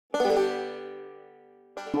Good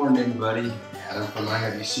morning, everybody. Adam from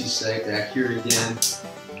iHaveUC site back here again.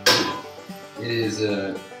 It is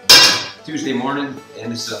Tuesday morning,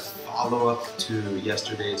 and this is a follow-up to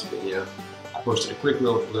yesterday's video. I posted a quick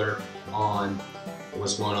little blurb on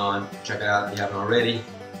what's going on. Check it out if you haven't already.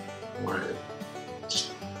 I wanted to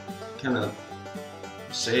just kind of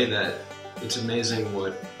say that it's amazing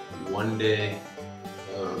what one day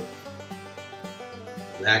of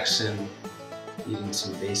relaxing, eating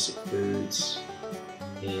some basic foods,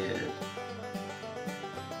 and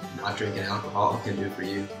not drinking alcohol can do for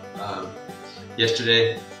you.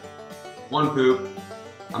 Yesterday, one poop.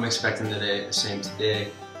 I'm expecting today the same today,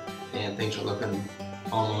 and things are looking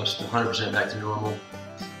almost 100% back to normal.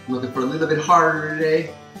 I'm looking for a little bit harder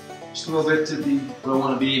today, just a little bit to be where I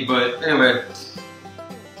want to be. But anyway,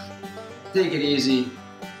 take it easy.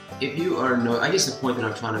 If you are I guess the point that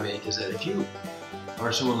I'm trying to make is that if you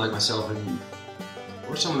are someone like myself,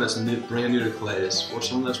 or someone that's brand new to colitis, or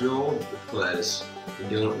someone that's real old with colitis, been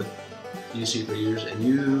dealing with UC for years, and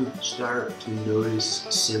you start to notice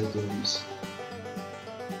symptoms,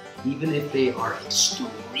 even if they are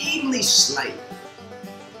extremely slight,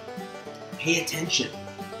 pay attention,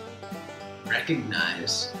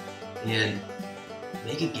 recognize, and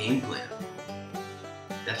make a game plan.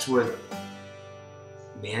 That's what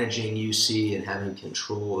managing UC and having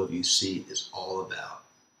control of UC is all about.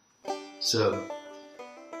 So,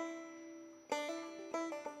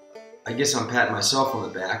 I guess I'm patting myself on the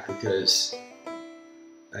back because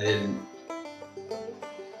I didn't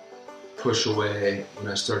push away when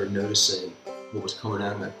I started noticing what was coming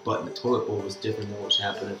out of my butt in the toilet bowl was different than what was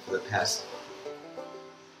happening for the past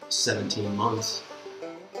 17 months.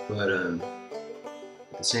 But at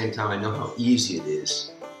the same time, I know how easy it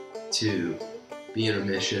is to be in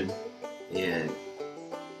remission and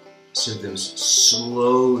symptoms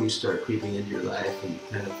slowly start creeping into your life, and you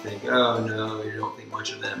kind of think, oh no, you don't think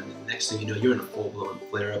much of them, and the next thing you know, you're in a full-blown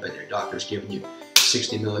flare-up and your doctor's giving you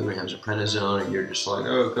 60 milligrams of prednisone, and you're just like,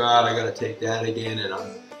 oh god, I gotta take that again. And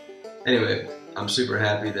anyway, I'm super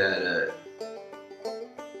happy that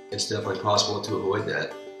it's definitely possible to avoid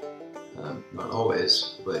that. Not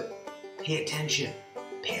always, but pay attention.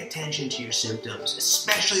 Pay attention to your symptoms,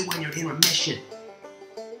 especially when you're in remission.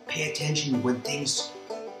 Pay attention when things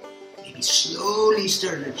maybe slowly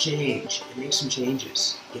starting to change, and make some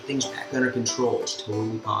changes. Get things back under control. It's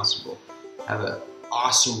totally possible. Have an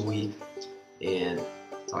awesome week, and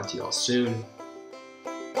talk to you all soon.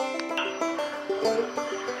 But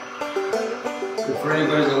for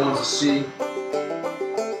anybody that wants to see,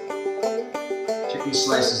 check these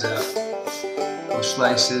slices out. Those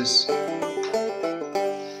slices, I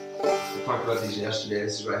talked about these yesterday.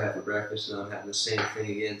 This is what I had for breakfast, and I'm having the same thing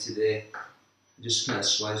again today. Just kind of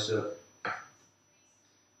slice up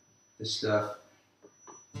this stuff,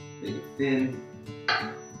 make it thin,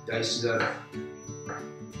 dice it up.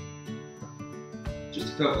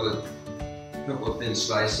 Just a couple of thin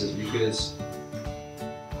slices, because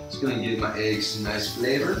it's going to give my eggs some nice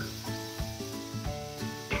flavor,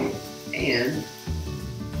 and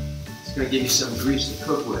it's going to give you some grease to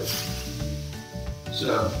cook with.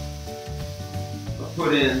 So I'll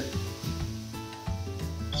put in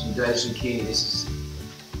some diced zucchini. This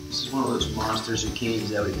is one of those monster zucchinis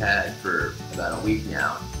that we've had for about a week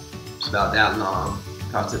now. It's about that long.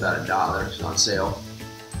 Costs about $1. It's on sale.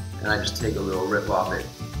 And I just take a little rip off it,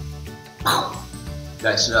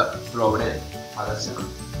 dice it up, throw it in. How's that sound?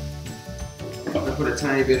 I'm gonna put a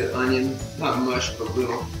tiny bit of onion, not much, but a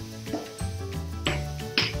little.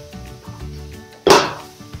 A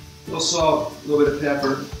little salt, a little bit of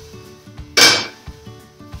pepper.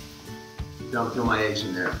 Don't throw my eggs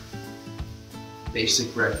in there.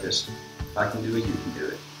 Basic breakfast. If I can do it, you can do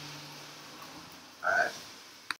it.